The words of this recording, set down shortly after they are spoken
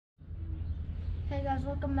Hey guys,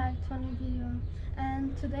 welcome back to a new video,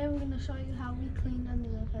 and today we're going to show you how we clean under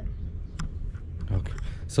the hood. Okay,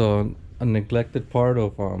 so a neglected part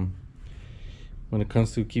of when it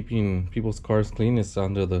comes to keeping people's cars clean is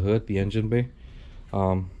under the hood, the engine bay. So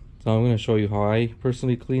I'm going to show you how I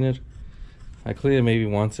personally clean it. I clean it maybe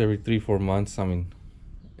once every 3-4 months. I mean,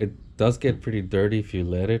 it does get pretty dirty if you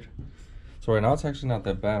let it. So right now it's actually not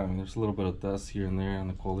that bad. I mean, there's a little bit of dust here and there on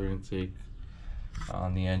the cooler intake,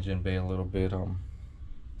 on the engine bay a little bit,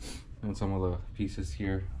 and some of the pieces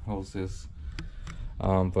here, hoses.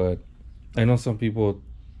 But I know some people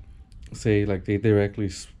say like they directly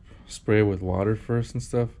spray with water first and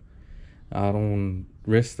stuff. I don't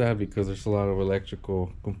risk that because there's a lot of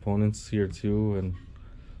electrical components here too, and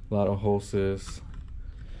a lot of hoses.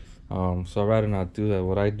 So I'd rather not do that.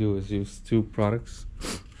 What I do is use two products.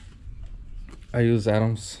 I use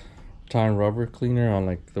Adams Time Rubber Cleaner on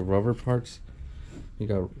like the rubber parts. You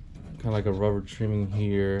got kind of like a rubber trimming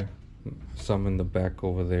here, some in the back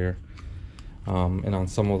over there, and on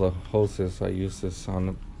some of the hoses I use this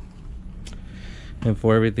on. And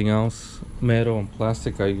for everything else, metal and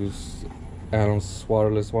plastic, I use Adams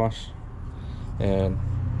waterless wash. And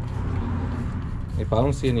if I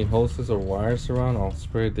don't see any hoses or wires around, I'll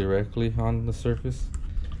spray it directly on the surface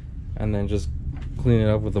and then just clean it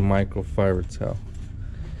up with a microfiber towel.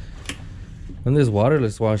 And this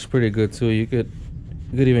waterless wash is pretty good too. You could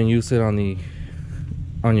even use it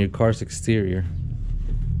on your car's exterior.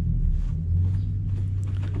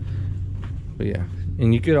 But yeah,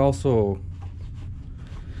 and you could also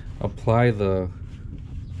apply the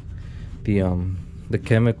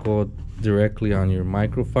chemical directly on your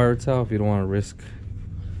microfiber towel if you don't want to risk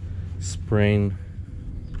spraying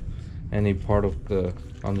any part of the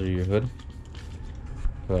under your hood.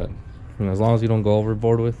 But you know, as long as you don't go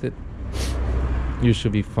overboard with it, you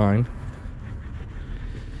should be fine.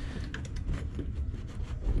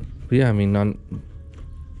 But yeah, I mean,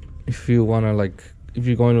 if you want to, like, if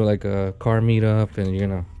you're going to like a car meetup and you're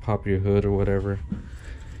gonna pop your hood or whatever,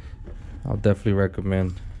 I'll definitely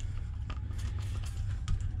recommend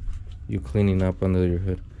you cleaning up under your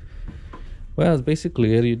hood. Well, that's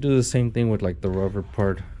basically it. You do the same thing with like the rubber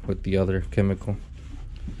part with the other chemical.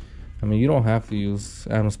 I mean, you don't have to use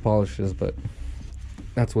Adams polishes, but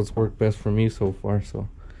that's what's worked best for me so far, so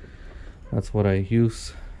that's what I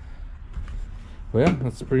use. Well, yeah,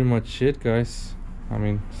 that's pretty much it, guys. I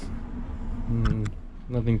mean,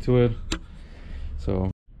 nothing to it.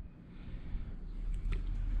 So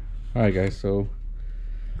alright guys, so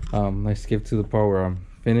I skipped to the part where I'm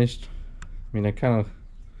finished. I mean, I kind of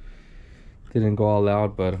didn't go all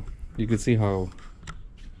out, but you can see how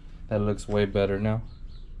that looks way better now.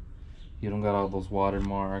 You don't got all those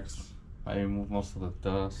watermarks. I removed most of the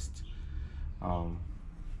dust.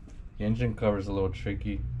 The engine cover is a little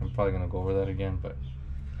tricky. I'm probably gonna go over that again, but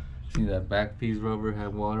see that back piece rubber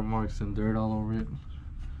had watermarks and dirt all over it.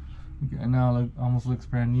 Okay, now it almost looks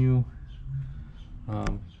brand new.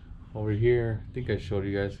 Over here, I think I showed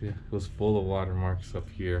you guys, it was full of watermarks up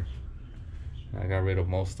here. I got rid of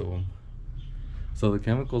most of them. So the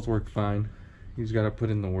chemicals work fine. You just gotta put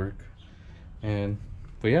in the work. But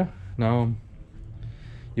yeah, now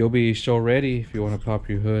you'll be show ready if you want to pop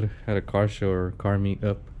your hood at a car show or car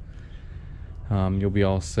meetup. You'll be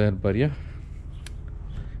all set. But yeah,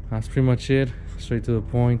 that's pretty much it. Straight to the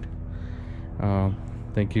point.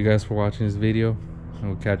 Thank you guys for watching this video, and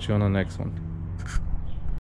we'll catch you on the next one.